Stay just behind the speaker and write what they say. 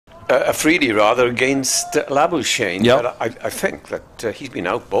Afridi rather, against Labuschagne. Yep. I think that he's been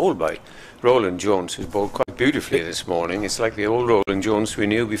out-bowled by Roland Jones, who's bowled quite beautifully this morning. It's like the old Roland Jones we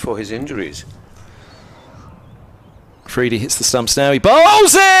knew before his injuries. Afridi hits the stumps now. He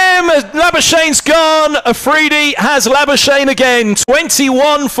bowls him! Labuschagne's gone. Afridi has Labuschagne again.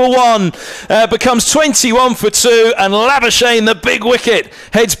 21 for 1. Becomes 21 for 2. And Labuschagne, the big wicket,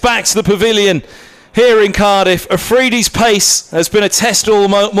 heads back to the pavilion here in Cardiff. Afridi's pace has been a test all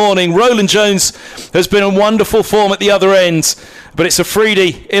morning. Roland Jones has been in wonderful form at the other end. But it's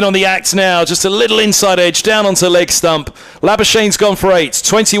Afridi in on the act now. Just a little inside edge down onto leg stump. Labuschagne's gone for 8.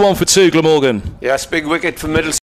 21 for 2, Glamorgan. Yes, big wicket for Middlesex.